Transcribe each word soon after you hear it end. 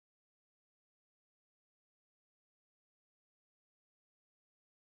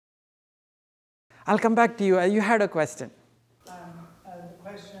I'll come back to you. You had a question. The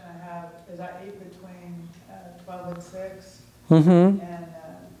question I have is I ate between 12 and 6. Mm-hmm. And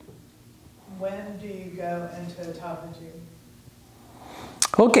when do you go into autophagy?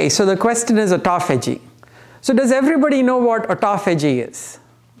 Okay, so the question is autophagy. So does everybody know what autophagy is?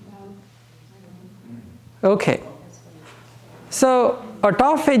 Okay. So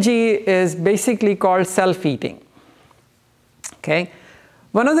autophagy is basically called self-eating. Okay.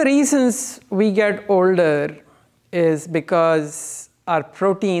 One of the reasons we get older is because our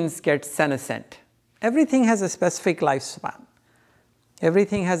proteins get senescent. Everything has a specific lifespan.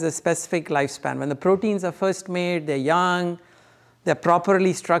 Everything has a specific lifespan. When the proteins are first made, they're young, they're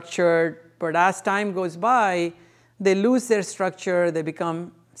properly structured, but as time goes by, they lose their structure, they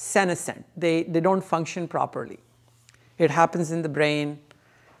become senescent. They don't function properly. It happens in the brain,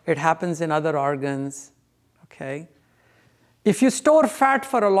 it happens in other organs, okay? If you store fat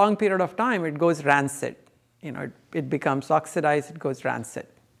for a long period of time, it goes rancid. You know, it becomes oxidized, it goes rancid.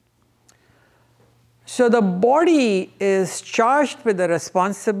 So the body is charged with the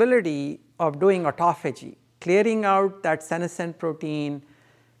responsibility of doing autophagy, clearing out that senescent protein,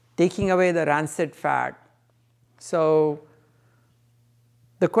 taking away the rancid fat. So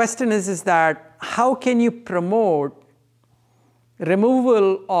the question is that how can you promote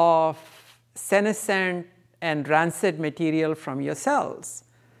removal of senescent and rancid material from your cells?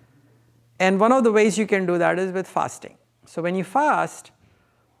 And one of the ways you can do that is with fasting. So when you fast,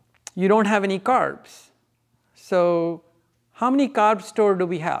 you don't have any carbs. So how many carbs stored do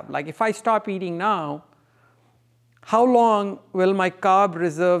we have? Like if I stop eating now, how long will my carb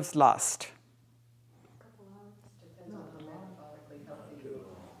reserves last?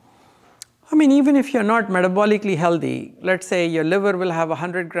 I mean, even if you're not metabolically healthy, let's say your liver will have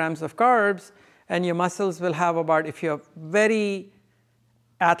 100 grams of carbs and your muscles will have about, if you're very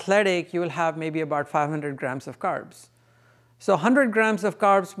athletic, you will have maybe about 500 grams of carbs. So 100 grams of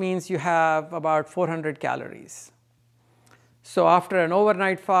carbs means you have about 400 calories. So after an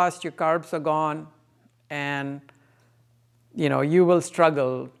overnight fast, your carbs are gone and you will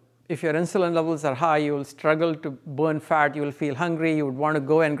struggle. If your insulin levels are high, you will struggle to burn fat, you will feel hungry, you would want to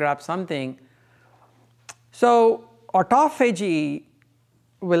go and grab something. So autophagy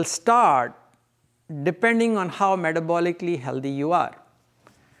will start depending on how metabolically healthy you are.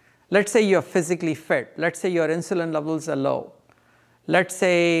 Let's say you're physically fit. Let's say your insulin levels are low. Let's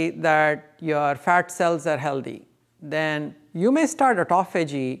say that your fat cells are healthy. Then you may start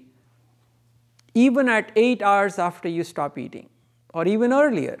autophagy even at 8 hours after you stop eating, or even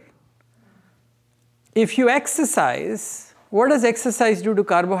earlier. If you exercise, what does exercise do to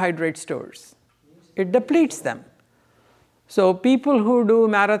carbohydrate stores? It depletes them. So people who do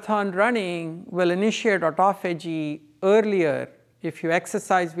marathon running will initiate autophagy earlier. If you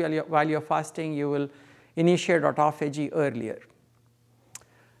exercise while you're fasting, you will initiate autophagy earlier.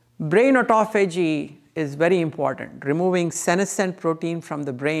 Brain autophagy is very important. Removing senescent protein from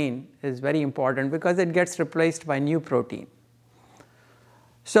the brain is very important because it gets replaced by new protein.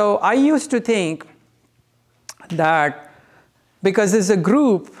 So I used to think that because there's a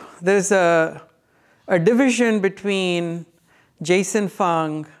group, there's a division between Jason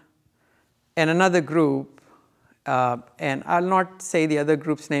Fung and another group, and I'll not say the other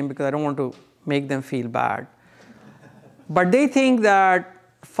group's name because I don't want to make them feel bad. But they think that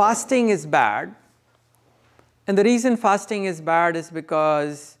fasting is bad, and the reason fasting is bad is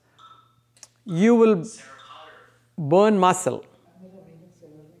because you will burn muscle.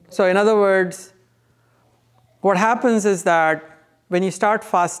 So in other words, what happens is that when you start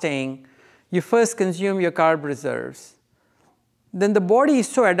fasting, you first consume your carb reserves. Then the body is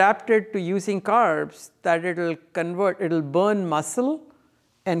so adapted to using carbs that it'll burn muscle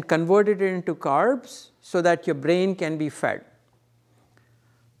and convert it into carbs so that your brain can be fed.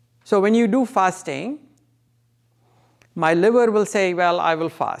 So when you do fasting, my liver will say, well, I will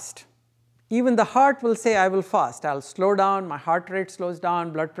fast. Even the heart will say, I will fast. I'll slow down, my heart rate slows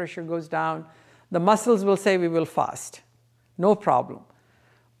down, blood pressure goes down. The muscles will say, we will fast. No problem.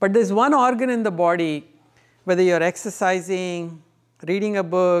 But there's one organ in the body, whether you're exercising, reading a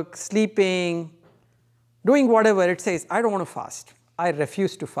book, sleeping, doing whatever, it says, I don't want to fast. I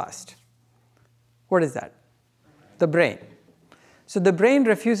refuse to fast. What is that? The brain. So the brain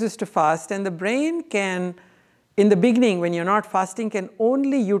refuses to fast, and the brain can, in the beginning, when you're not fasting, can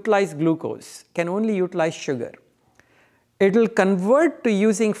only utilize glucose, can only utilize sugar. It will convert to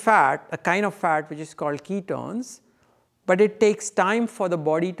using fat, a kind of fat which is called ketones, but it takes time for the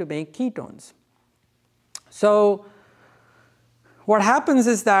body to make ketones. So what happens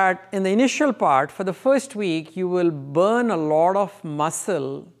is that in the initial part, for the first week, you will burn a lot of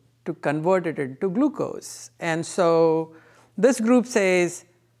muscle to convert it into glucose. And so this group says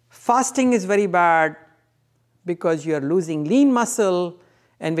fasting is very bad because you are losing lean muscle,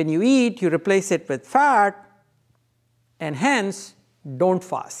 and when you eat, you replace it with fat, and hence don't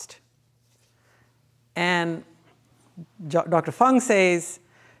fast. And Dr. Fung says,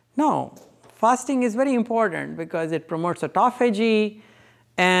 no, fasting is very important because it promotes autophagy,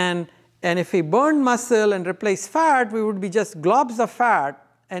 and if we burn muscle and replace fat, we would be just globs of fat,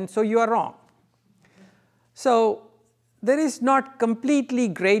 and so you are wrong. So there is not completely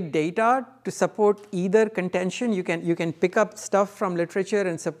great data to support either contention. You can pick up stuff from literature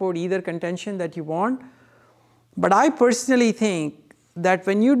and support either contention that you want. But I personally think that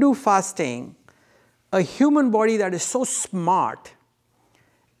when you do fasting, a human body that is so smart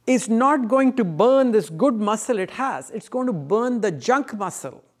is not going to burn this good muscle it has. It's going to burn the junk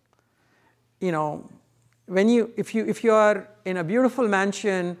muscle. You know, if you are in a beautiful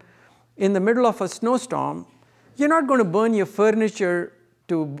mansion in the middle of a snowstorm, you're not going to burn your furniture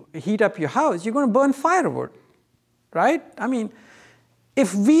to heat up your house. You're going to burn firewood, right? I mean,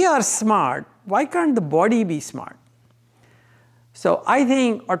 if we are smart, why can't the body be smart? So I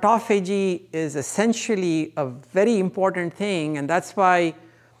think autophagy is essentially a very important thing, and that's why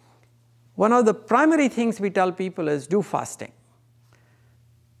one of the primary things we tell people is do fasting.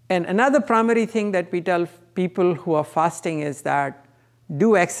 And another primary thing that we tell people who are fasting is that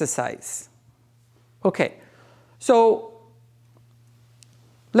do exercise. Okay, so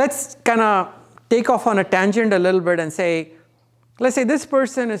let's kind of take off on a tangent a little bit and say, let's say this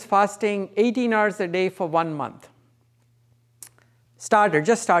person is fasting 18 hours a day for 1 month.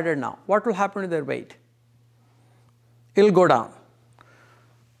 Just started now. What will happen to their weight? It'll go down.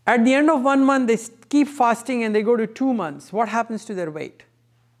 At the end of 1 month, they keep fasting and they go to 2 months. What happens to their weight?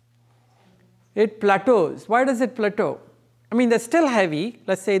 It plateaus. Why does it plateau? I mean, they're still heavy.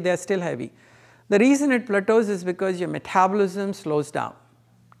 Let's say they're still heavy. The reason it plateaus is because your metabolism slows down.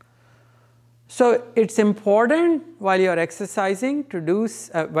 So it's important while you're exercising to do,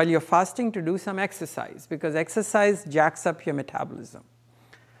 while you're fasting to do some exercise, because exercise jacks up your metabolism.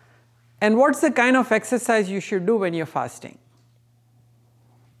 And what's the kind of exercise you should do when you're fasting?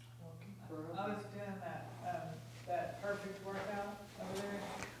 I was doing that perfect workout over there.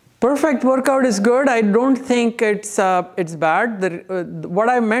 Perfect workout is good. I don't think it's bad. What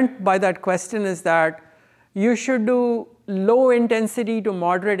I meant by that question is that you should do low intensity to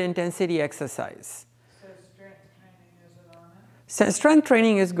moderate intensity exercise. So strength training isn't on it? Strength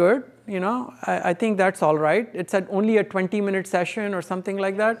training is good. You know, I think that's all right. It's only a 20-minute session or something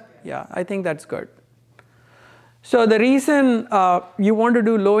like that. Yeah, I think that's good. So the reason you want to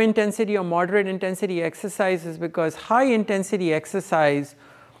do low intensity or moderate intensity exercise is because high intensity exercise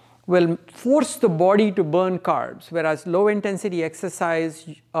will force the body to burn carbs, whereas low intensity exercise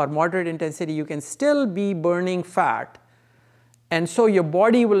or moderate intensity, you can still be burning fat. And so your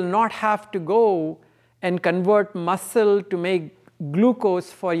body will not have to go and convert muscle to make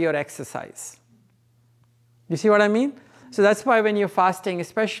glucose for your exercise. You see what I mean? So that's why when you're fasting,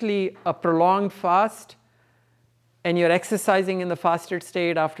 especially a prolonged fast, and you're exercising in the fasted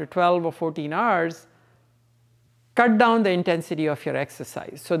state after 12 or 14 hours, cut down the intensity of your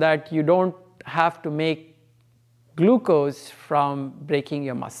exercise so that you don't have to make glucose from breaking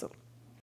your muscle.